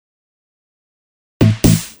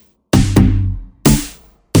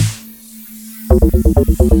Hello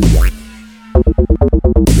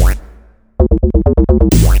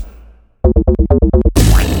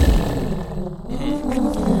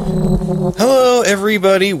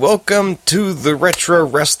everybody, welcome to the Retro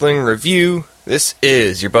Wrestling Review. This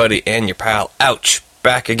is your buddy and your pal, Ouch,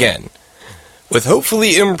 back again. With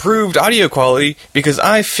hopefully improved audio quality, because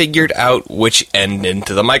I figured out which end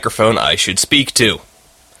into the microphone I should speak to.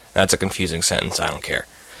 That's a confusing sentence, I don't care.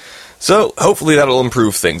 So, hopefully that'll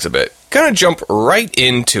improve things a bit. Gonna jump right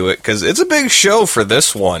into it, because it's a big show for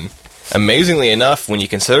this one. Amazingly enough, when you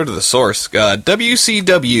consider the source,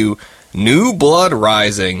 WCW New Blood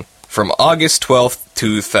Rising from August 12th,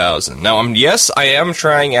 2000. Now, I am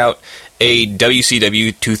trying out a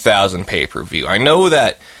WCW 2000 pay-per-view. I know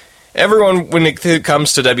that everyone, when it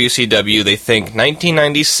comes to WCW, they think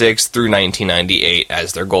 1996 through 1998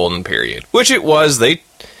 as their golden period. Which it was. They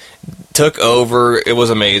took over. It was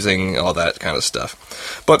amazing. All that kind of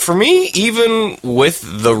stuff. But for me, even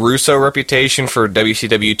with the Russo reputation for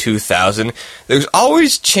WCW 2000, there's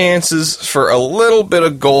always chances for a little bit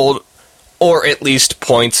of gold, or at least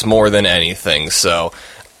points more than anything. So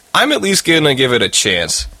I'm at least going to give it a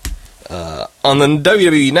chance. On the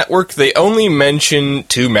WWE Network, they only mention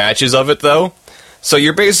 2 matches of it, though. So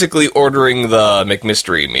you're basically ordering the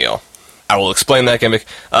McMystery meal. I will explain that gimmick.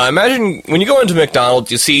 Imagine when you go into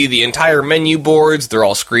McDonald's, you see the entire menu boards. They're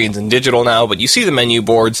all screens and digital now, but you see the menu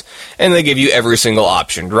boards, and they give you every single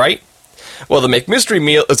option, right? Well, the McMystery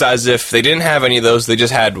meal is as if they didn't have any of those. They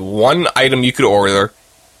just had one item you could order,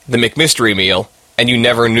 the McMystery meal, and you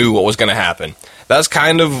never knew what was going to happen. That's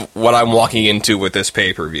kind of what I'm walking into with this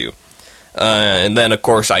pay-per-view. And then, of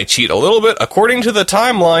course, I cheat a little bit. According to the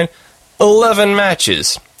timeline, 11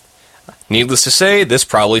 matches. Needless to say, this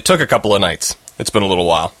probably took a couple of nights. It's been a little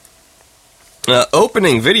while.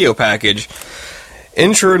 Opening video package,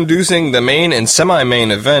 introducing the main and semi-main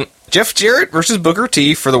event, Jeff Jarrett versus Booker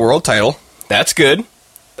T for the world title. That's good.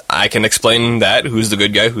 I can explain that. Who's the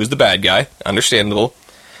good guy, who's the bad guy. Understandable.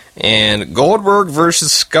 And Goldberg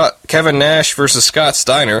versus Kevin Nash versus Scott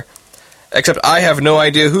Steiner. Except I have no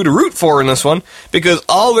idea who to root for in this one, because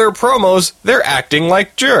all their promos, they're acting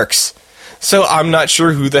like jerks. So I'm not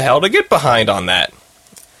sure who the hell to get behind on that.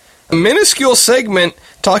 A minuscule segment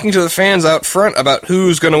talking to the fans out front about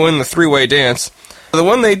who's going to win the three-way dance. The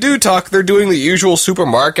one they do talk, they're doing the usual super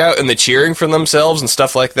mark out and the cheering for themselves and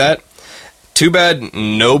stuff like that. Too bad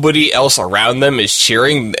nobody else around them is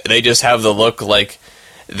cheering. They just have the look like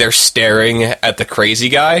they're staring at the crazy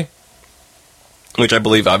guy, which I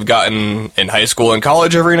believe I've gotten in high school and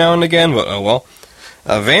college every now and again, but oh well.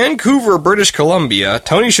 Vancouver, British Columbia,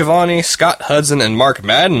 Tony Schiavone, Scott Hudson, and Mark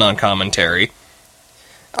Madden on commentary.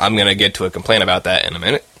 I'm going to get to a complaint about that in a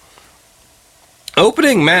minute.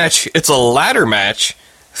 Opening match, it's a ladder match.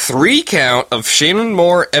 3 count of Shannon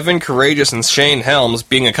Moore, Evan Courageous, and Shane Helms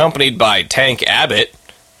being accompanied by Tank Abbott.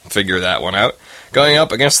 Figure that one out. Going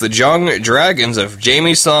up against the Young Dragons of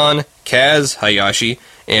Jamie Son, Kaz Hayashi,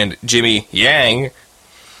 and Jimmy Yang.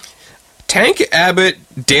 Tank Abbott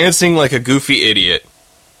dancing like a goofy idiot.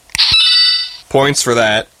 Points for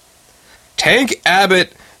that. Tank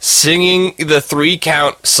Abbott singing the 3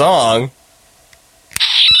 count song.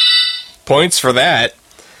 Points for that.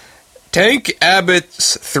 Tank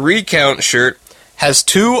Abbott's 3 count shirt has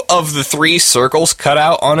 2 of the 3 circles cut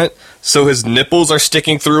out on it, so his nipples are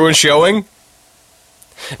sticking through and showing.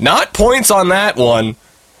 Not points on that one.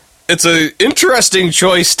 It's an interesting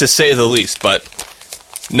choice to say the least, but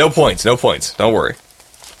no points, don't worry.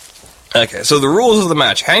 Okay, so the rules of the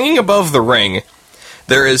match. Hanging above the ring,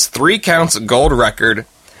 there is 3 counts gold record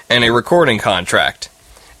and a recording contract.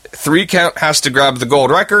 3 count has to grab the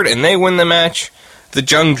gold record and they win the match. The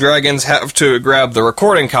Young Dragons have to grab the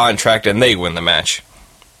recording contract and they win the match.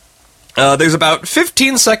 There's about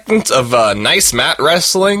 15 seconds of nice mat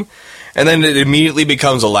wrestling, and then it immediately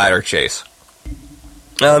becomes a ladder chase.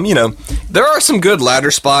 There are some good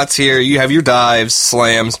ladder spots here. You have your dives,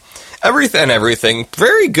 slams, everything.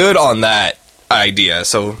 Very good on that idea,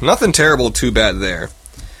 so nothing terrible, too bad there.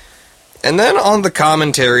 And then on the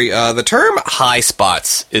commentary, the term high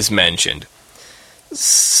spots is mentioned.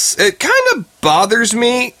 It kind of bothers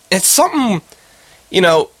me. It's something,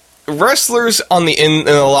 wrestlers in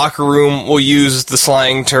the locker room will use the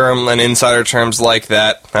slang term and insider terms like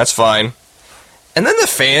that. That's fine. And then the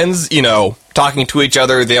fans, talking to each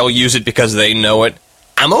other, they'll use it because they know it.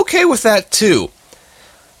 I'm okay with that, too.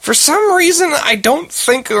 For some reason, I don't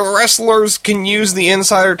think wrestlers can use the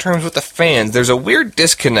insider terms with the fans. There's a weird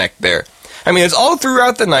disconnect there. I mean, it's all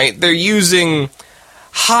throughout the night. They're using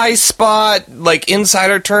high spot,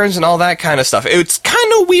 insider terms and all that kind of stuff. It's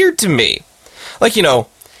kind of weird to me.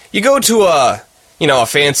 You go to a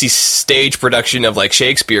fancy stage production of, like,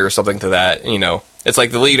 Shakespeare or something to that, It's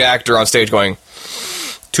like the lead actor on stage going,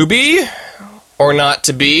 to be or not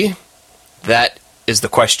to be? That is the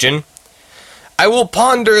question. I will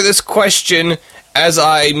ponder this question as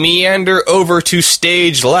I meander over to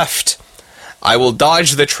stage left. I will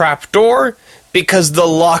dodge the trapdoor because the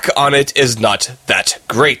lock on it is not that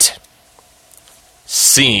great.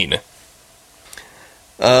 Scene.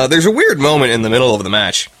 There's a weird moment in the middle of the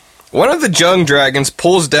match. One of the Jung Dragons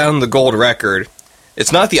pulls down the gold record.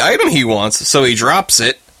 It's not the item he wants, so he drops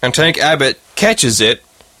it, and Tank Abbott catches it.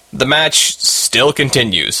 The match still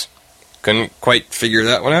continues. Couldn't quite figure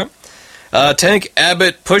that one out. Tank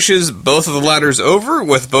Abbott pushes both of the ladders over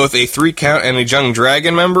with both a 3 count and a Jung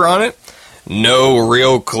Dragon member on it. No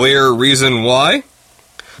real clear reason why.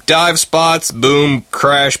 Dive spots, boom,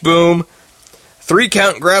 crash, boom. 3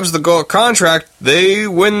 count grabs the gold contract. They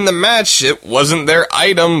win the match. It wasn't their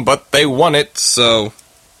item, but they won it, so...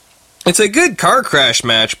 It's a good car crash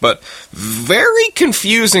match, but very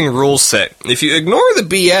confusing rule set. If you ignore the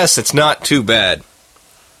BS, it's not too bad.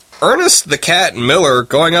 Ernest the Cat Miller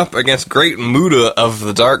going up against Great Muta of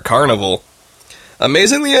the Dark Carnival.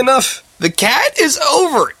 Amazingly enough, the Cat is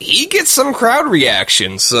over. He gets some crowd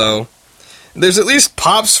reaction, so... There's at least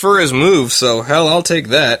pops for his move, so hell, I'll take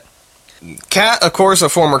that. Cat, of course, a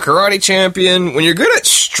former karate champion. When you're good at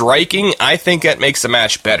striking, I think that makes the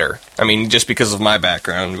match better. I mean, just because of my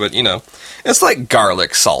background, but, it's like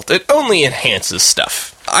garlic salt. It only enhances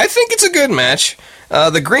stuff. I think it's a good match.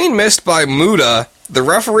 The green mist by Muta. The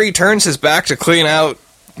referee turns his back to clean out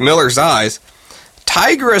Miller's eyes.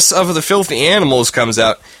 Tigress of the Filthy Animals comes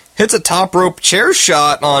out, hits a top rope chair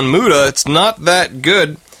shot on Muta. It's not that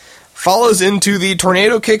good. Follows into the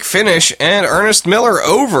tornado kick finish, and Ernest Miller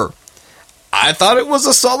over. I thought it was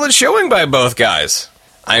a solid showing by both guys.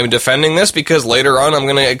 I am defending this because later on I'm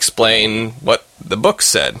going to explain what the book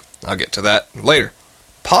said. I'll get to that later.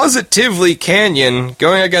 Positively Canyon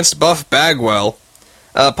going against Buff Bagwell.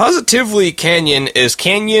 Positively Canyon is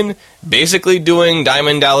Canyon basically doing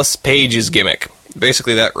Diamond Dallas Page's gimmick.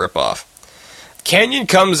 Basically that ripoff. Canyon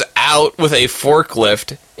comes out with a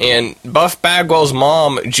forklift, and Buff Bagwell's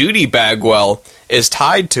mom, Judy Bagwell, is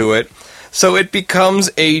tied to it. So it becomes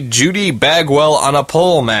a Judy Bagwell on a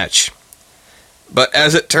pole match. But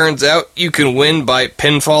as it turns out, you can win by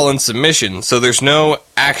pinfall and submission, so there's no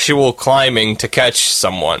actual climbing to catch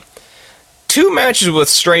someone. 2 matches with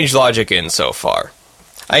strange logic in so far.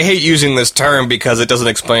 I hate using this term because it doesn't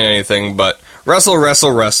explain anything, but wrestle,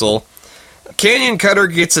 wrestle, wrestle. Canyon Cutter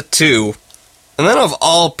gets a 2, and then of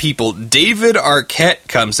all people, David Arquette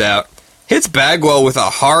comes out, hits Bagwell with a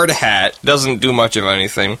hard hat, doesn't do much of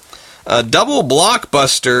anything. A double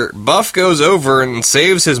blockbuster, Buff goes over and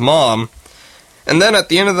saves his mom. And then at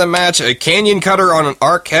the end of the match, a Canyon Cutter on an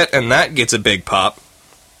Arquette, and that gets a big pop.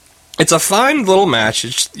 It's a fine little match.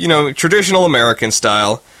 It's, traditional American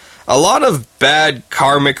style. A lot of bad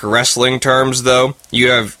karmic wrestling terms, though. You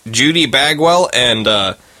have Judy Bagwell and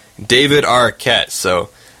David Arquette, so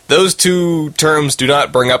those 2 terms do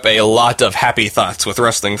not bring up a lot of happy thoughts with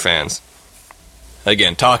wrestling fans.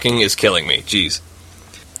 Again, talking is killing me. Jeez.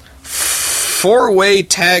 4-way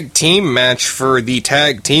tag team match for the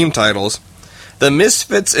tag team titles. The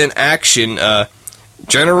Misfits in Action,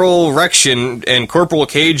 General Rection and Corporal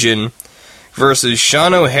Cajun versus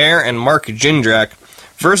Sean O'Hare and Mark Jindrak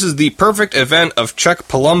versus the Perfect Event of Chuck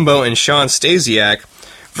Palumbo and Sean Stasiak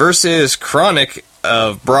versus Chronic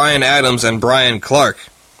of Brian Adams and Brian Clark,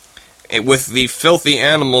 with the Filthy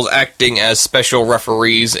Animals acting as special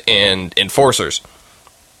referees and enforcers.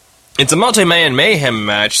 It's a multi-man mayhem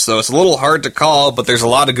match, so it's a little hard to call, but there's a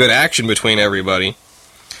lot of good action between everybody.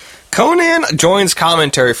 Conan joins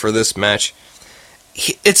commentary for this match.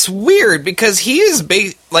 It's weird, because he is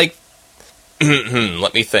let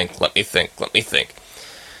me think.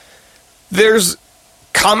 There's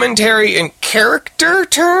commentary in character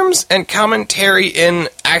terms, and commentary in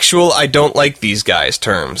actual I don't like these guys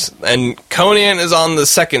terms. And Conan is on the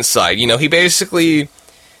second side. He basically...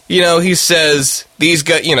 he says, these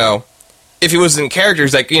guys, if he was in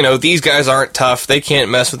characters, like, these guys aren't tough, they can't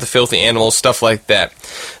mess with the Filthy Animals, stuff like that.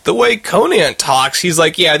 The way Conan talks, he's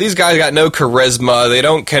like, yeah, these guys got no charisma, they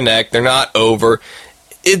don't connect, they're not over.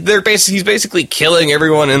 He's basically killing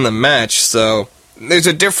everyone in the match, so there's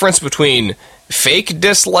a difference between fake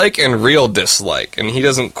dislike and real dislike, and he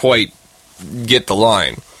doesn't quite get the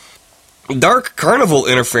line. Dark Carnival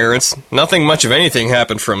interference, nothing much of anything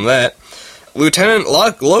happened from that. Lieutenant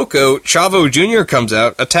Loco, Chavo Jr. comes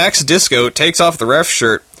out, attacks Disco, takes off the ref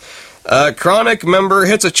shirt. Chronic member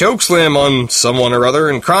hits a chokeslam on someone or other,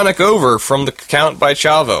 and Chronic over from the count by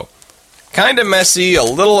Chavo. Kinda messy, a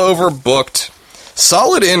little overbooked.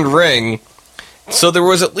 solid in ring, so there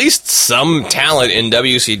was at least some talent in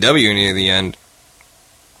WCW near the end.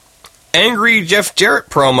 Angry Jeff Jarrett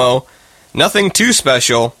promo, nothing too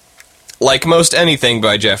special, like most anything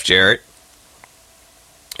by Jeff Jarrett.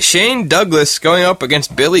 Shane Douglas going up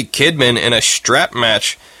against Billy Kidman in a strap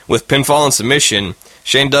match with pinfall and submission.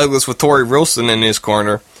 Shane Douglas with Torrie Wilson in his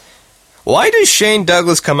corner. Why does Shane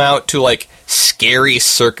Douglas come out to, like, scary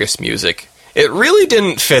circus music? It really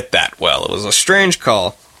didn't fit that well. It was a strange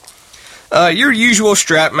call. Your usual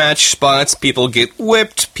strap match spots. People get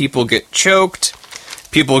whipped. People get choked.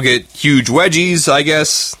 People get huge wedgies, I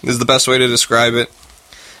guess, is the best way to describe it.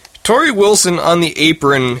 Torrie Wilson on the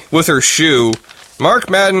apron with her shoe. Mark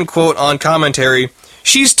Madden quote on commentary,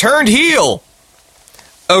 "She's turned heel!"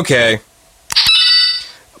 Okay.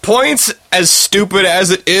 Points as stupid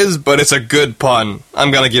as it is, but it's a good pun.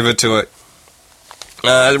 I'm gonna give it to it.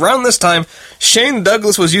 Around this time, Shane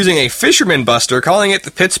Douglas was using a Fisherman Buster, calling it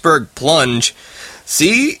the Pittsburgh Plunge.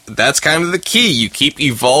 See, that's kind of the key. You keep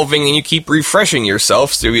evolving and you keep refreshing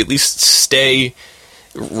yourself so you at least stay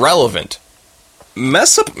relevant.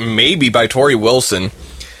 Mess up maybe by Torrie Wilson.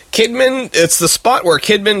 Kidman, it's the spot where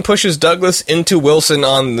Kidman pushes Douglas into Wilson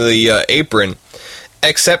on the apron.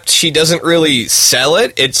 Except she doesn't really sell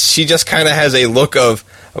it. She just kind of has a look of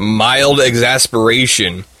mild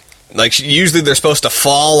exasperation. Like, usually they're supposed to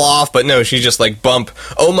fall off, but no, she's just like, bump,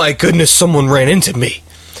 "Oh my goodness, someone ran into me."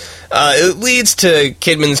 It leads to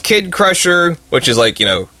Kidman's Kid Crusher, which is like,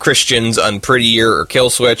 Christian's Unprettier or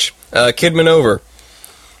Killswitch. Kidman over.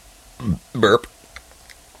 Burp.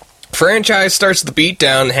 Franchise starts the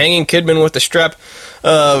beatdown, hanging Kidman with the strap.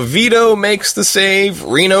 Vito makes the save.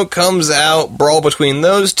 Reno comes out. Brawl between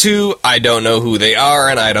those two. I don't know who they are,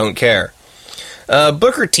 and I don't care.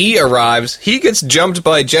 Booker T arrives. He gets jumped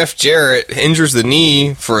by Jeff Jarrett. Injures the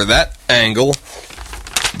knee for that angle.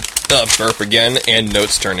 Burp again, and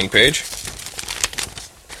notes turning page.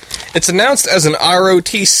 It's announced as an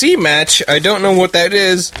ROTC match. I don't know what that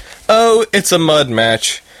is. Oh, it's a mud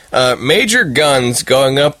match. Major Guns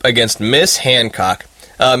going up against Miss Hancock.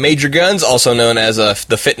 Major Guns, also known as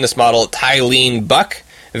the fitness model Tylene Buck.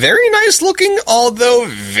 Very nice looking, although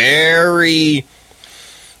very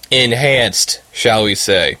enhanced, shall we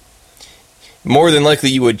say. More than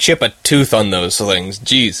likely you would chip a tooth on those things.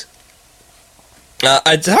 Jeez.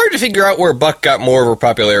 It's hard to figure out where Buck got more of her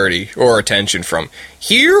popularity or attention from.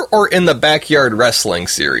 Here or in the Backyard Wrestling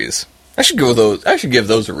series. I should give those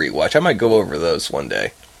a rewatch. I might go over those one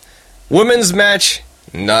day. Women's match,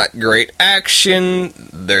 not great action.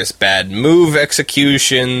 There's bad move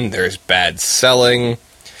execution. There's bad selling.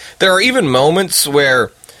 There are even moments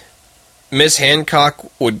where Miss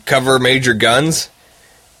Hancock would cover Major Guns,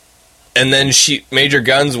 and then Major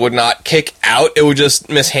Guns would not kick out. It would just,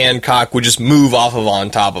 Miss Hancock would just move off of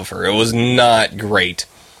on top of her. It was not great.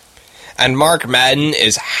 And Mark Madden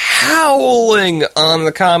is howling on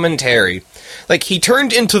the commentary. Like, he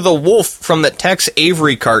turned into the wolf from the Tex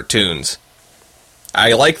Avery cartoons.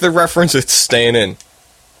 I like the reference, it's staying in.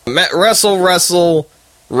 Wrestle.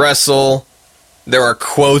 There are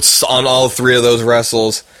quotes on all three of those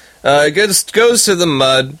wrestles. Goes to the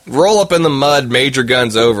mud. Roll up in the mud, Major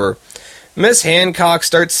Guns over. Miss Hancock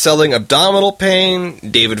starts selling abdominal pain.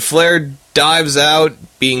 David Flair dives out,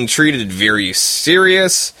 being treated very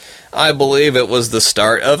serious. I believe it was the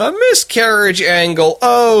start of a miscarriage angle.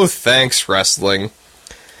 Oh, thanks, wrestling.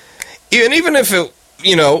 And even if it,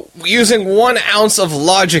 using 1 ounce of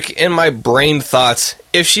logic in my brain thoughts,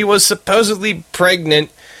 if she was supposedly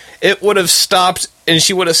pregnant, it would have stopped, and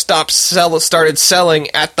she would have started selling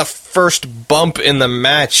at the first bump in the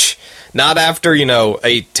match. Not after, a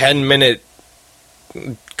 10-minute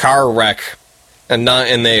car wreck, and not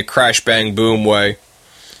in the crash bang boom way.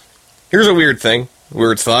 Here's a weird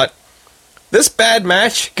thought. This bad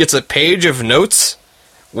match gets a page of notes,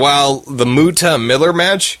 while the Muta Miller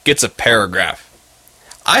match gets a paragraph.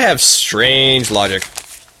 I have strange logic.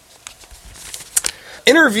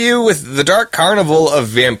 Interview with the Dark Carnival of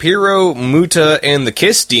Vampiro, Muta, and the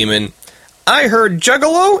Kiss Demon. I heard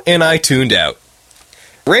Juggalo, and I tuned out.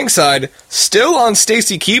 Ringside, still on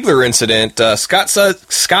Stacy Keibler incident,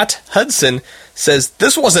 Scott Hudson says,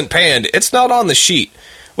 "This wasn't panned, it's not on the sheet,"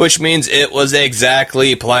 which means it was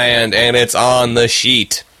exactly planned, and it's on the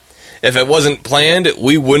sheet. If it wasn't planned,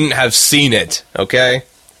 we wouldn't have seen it, okay?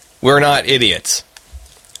 We're not idiots.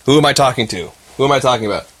 Who am I talking to? Who am I talking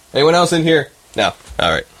about? Anyone else in here? No.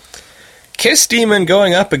 Alright. Kiss Demon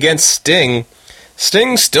going up against Sting.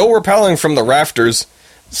 Sting still repelling from the rafters.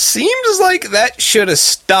 Seems like that should have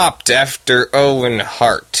stopped after Owen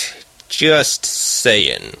Hart. Just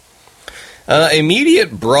saying.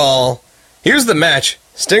 Immediate brawl. Here's the match.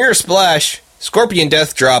 Stinger splash. Scorpion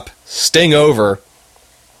Death Drop, Sting over.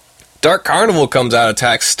 Dark Carnival comes out,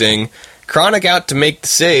 attacks Sting. Chronic out to make the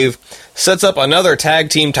save, sets up another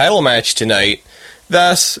tag team title match tonight,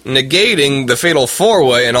 thus negating the Fatal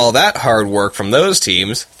 4-Way and all that hard work from those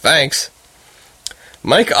teams. Thanks.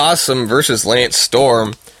 Mike Awesome versus Lance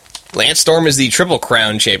Storm. Lance Storm is the Triple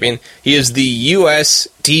Crown champion. He is the US,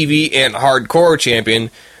 TV, and Hardcore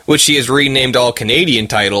champion, which he has renamed all Canadian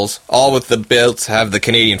titles, all with the belts have the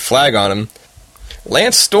Canadian flag on them.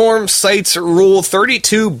 Lance Storm cites Rule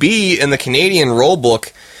 32B in the Canadian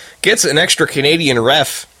rulebook, gets an extra Canadian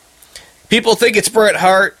ref. People think it's Bret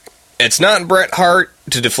Hart. It's not Bret Hart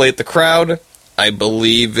to deflate the crowd. I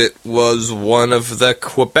believe it was one of the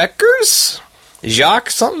Quebecers?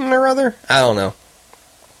 Jacques something or other? I don't know.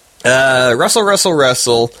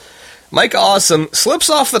 Wrestle. Mike Awesome slips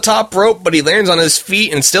off the top rope, but he lands on his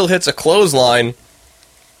feet and still hits a clothesline.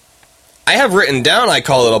 I have written down I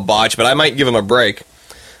call it a botch, but I might give him a break.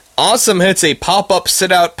 Awesome hits a pop-up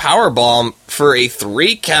sit-out powerbomb for a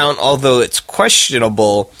 3 count, although it's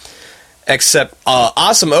questionable. Except,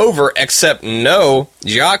 Awesome over, except no.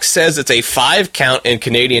 Jacques says it's a 5 count in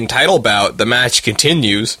Canadian title bout. The match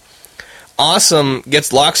continues. Awesome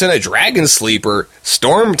locks in a Dragon Sleeper.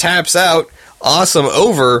 Storm taps out. Awesome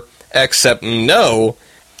over, except no.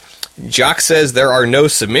 Jacques says there are no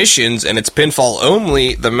submissions and it's pinfall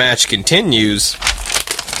only. The match continues.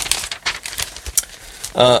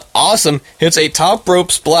 Awesome hits a top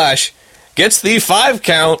rope splash, gets the 5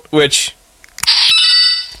 count, which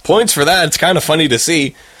points for that. It's kind of funny to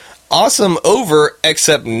see. Awesome over,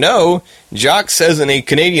 except no. Jacques says in a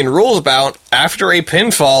Canadian rules bout, after a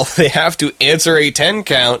pinfall, they have to answer a 10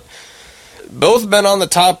 count. Both men on the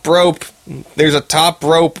top rope. There's a top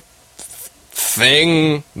rope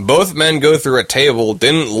thing. Both men go through a table.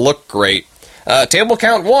 Didn't look great. Table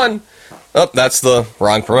count 1. Oh, that's the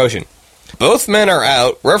wrong promotion. Both men are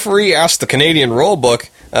out. Referee asks the Canadian rulebook.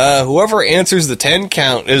 Whoever answers the 10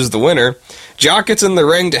 count is the winner. Jacques gets in the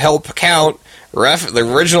ring to help count.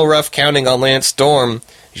 The original ref counting on Lance Storm.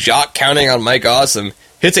 Jacques counting on Mike Awesome.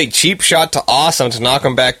 Hits a cheap shot to Awesome to knock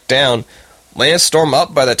him back down. Lance Storm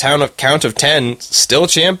up by the count of 10. Still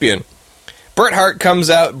champion. Bret Hart comes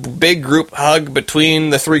out. Big group hug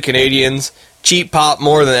between the 3 Canadians. Cheap pop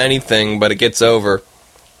more than anything, but it gets over.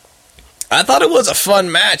 I thought it was a fun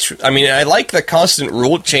match. I mean, I like the constant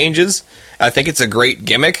rule changes. I think it's a great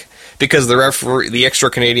gimmick because the extra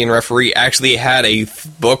Canadian referee actually had a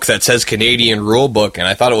book that says Canadian rule book, and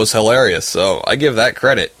I thought it was hilarious, so I give that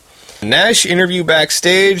credit. Nash interview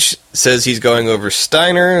backstage says he's going over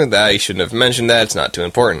Steiner. I shouldn't have mentioned that. It's not too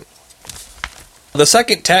important. The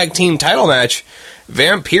second tag team title match,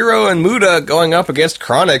 Vampiro and Muta going up against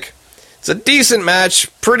Chronic. It's a decent match,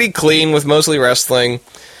 pretty clean with mostly wrestling.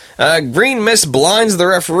 Green Mist blinds the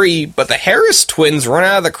referee, but the Harris twins run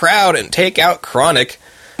out of the crowd and take out Chronic.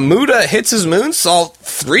 Muta hits his moonsault,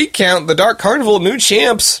 3 count, the Dark Carnival new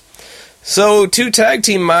champs. So 2 tag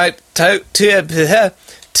team matches,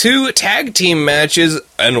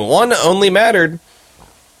 and 1 only mattered.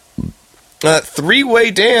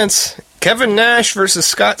 3-way dance, Kevin Nash versus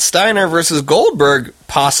Scott Steiner versus Goldberg,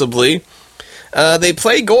 possibly. They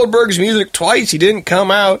play Goldberg's music twice, he didn't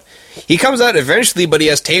come out. He comes out eventually, but he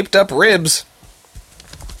has taped up ribs.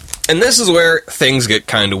 And this is where things get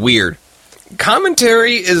kind of weird.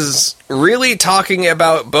 Commentary is really talking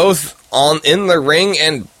about both in the ring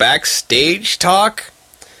and backstage talk.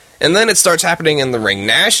 And then it starts happening in the ring.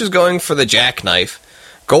 Nash is going for the jackknife.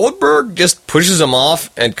 Goldberg just pushes him off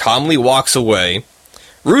and calmly walks away.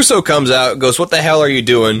 Russo comes out, goes, "What the hell are you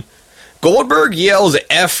doing?" Goldberg yells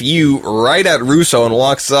F you right at Russo and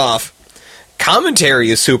walks off.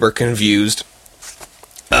 Commentary is super confused.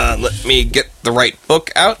 Let me get the right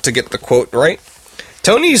book out to get the quote right.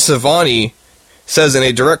 Tony Schiavone says in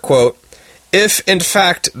a direct quote, "If, in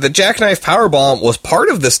fact, the jackknife powerbomb was part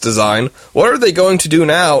of this design, what are they going to do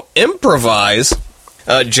now? Improvise?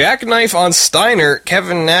 Jackknife on Steiner,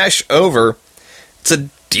 Kevin Nash over." It's a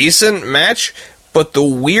decent match, but the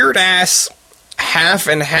weird-ass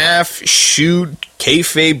half-and-half shoot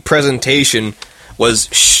kayfabe presentation was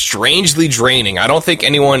strangely draining. I don't think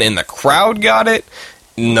anyone in the crowd got it.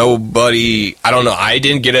 Nobody, I don't know, I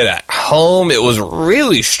didn't get it at home. It was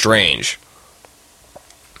really strange.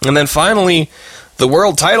 And then finally, the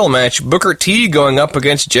world title match, Booker T going up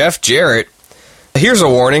against Jeff Jarrett. Here's a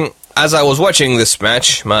warning. As I was watching this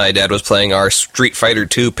match, my dad was playing our Street Fighter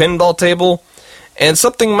II pinball table, and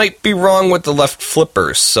something might be wrong with the left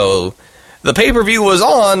flippers, so the pay-per-view was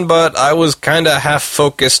on, but I was kind of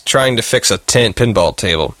half-focused trying to fix a pinball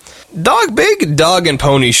table. Big dog and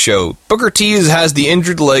pony show. Booker T has the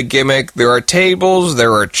injured leg gimmick. There are tables,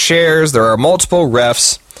 there are chairs, there are multiple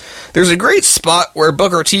refs. There's a great spot where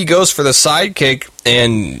Booker T goes for the sidekick,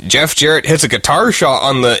 and Jeff Jarrett hits a guitar shot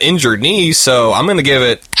on the injured knee, so I'm going to give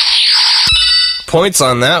it points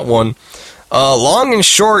on that one. Long and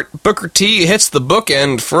short, Booker T hits the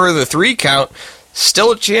bookend for the 3 count.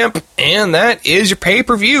 Still a champ, and that is your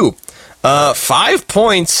pay-per-view. 5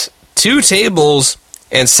 points, 2 tables,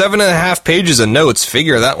 and 7.5 pages of notes.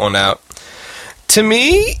 Figure that one out. To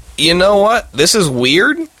me, you know what? This is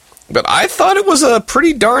weird, but I thought it was a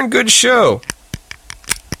pretty darn good show.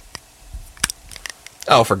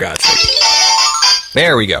 Oh, for God's sake.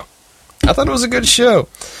 There we go. I thought it was a good show.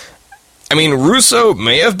 I mean, Russo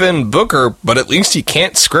may have been Booker, but at least he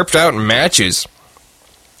can't script out matches.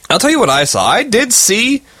 I'll tell you what I saw. I did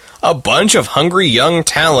see a bunch of hungry young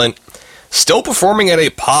talent still performing at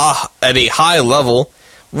a high level,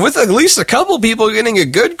 with at least a couple people getting a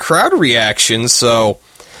good crowd reaction, so,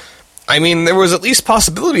 I mean, there was at least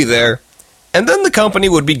possibility there. And then the company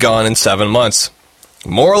would be gone in 7 months.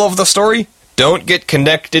 Moral of the story? Don't get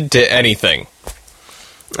connected to anything.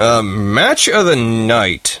 Match of the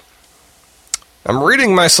night. I'm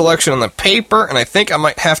reading my selection on the paper, and I think I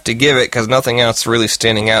might have to give it because nothing else really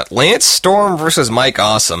standing out. Lance Storm versus Mike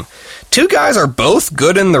Awesome. 2 guys are both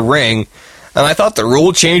good in the ring, and I thought the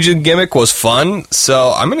rule-changing gimmick was fun,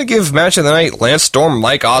 so I'm going to give Match of the Night Lance Storm,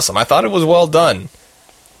 Mike Awesome. I thought it was well done.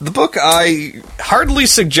 The book I hardly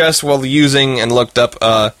suggest while using and looked up,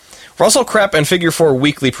 Russell Krepp and Figure 4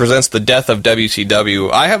 Weekly presents The Death of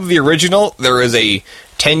WCW. I have the original. There is a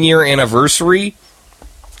 10-year anniversary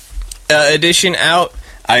edition out.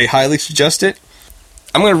 I highly suggest it.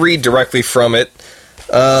 I'm going to read directly from it.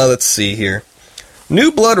 Let's see here.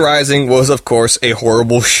 New Blood Rising was, of course, a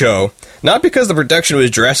horrible show. Not because the production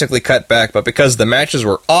was drastically cut back, but because the matches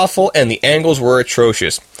were awful and the angles were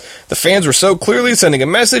atrocious. The fans were so clearly sending a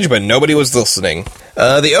message, but nobody was listening.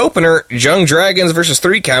 The opener, Young Dragons vs.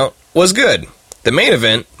 3 Count, was good. The main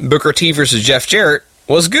event, Booker T vs. Jeff Jarrett,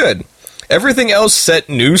 was good. Everything else set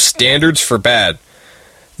new standards for bad.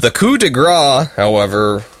 The coup de grace,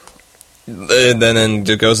 however, then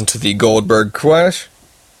it goes into the Goldberg Clash.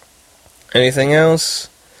 Anything else?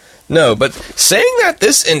 No, but saying that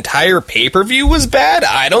this entire pay-per-view was bad,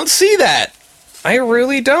 I don't see that. I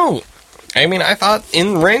really don't. I mean, I thought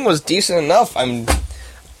in-ring was decent enough.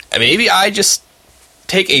 Maybe I just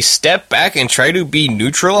take a step back and try to be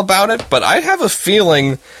neutral about it, but I have a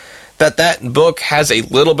feeling that book has a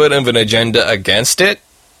little bit of an agenda against it.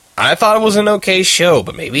 I thought it was an okay show,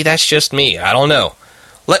 but maybe that's just me. I don't know.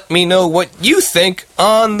 Let me know what you think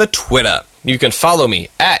on the Twitter. You can follow me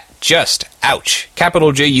at JustOuch,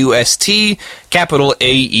 capital J-U-S-T, capital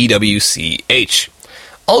A-E-W-C-H.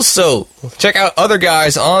 Also, check out other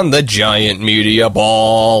guys on the Giant Media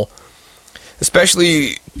Ball,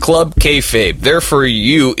 especially Club Kayfabe. They're for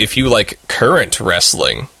you if you like current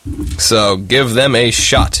wrestling, so give them a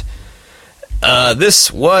shot.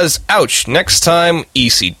 This was Ouch. Next time,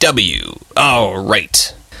 ECW.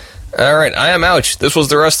 Alright, I am Ouch. This was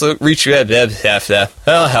the rest of the Reach.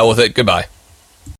 Hell with it. Goodbye.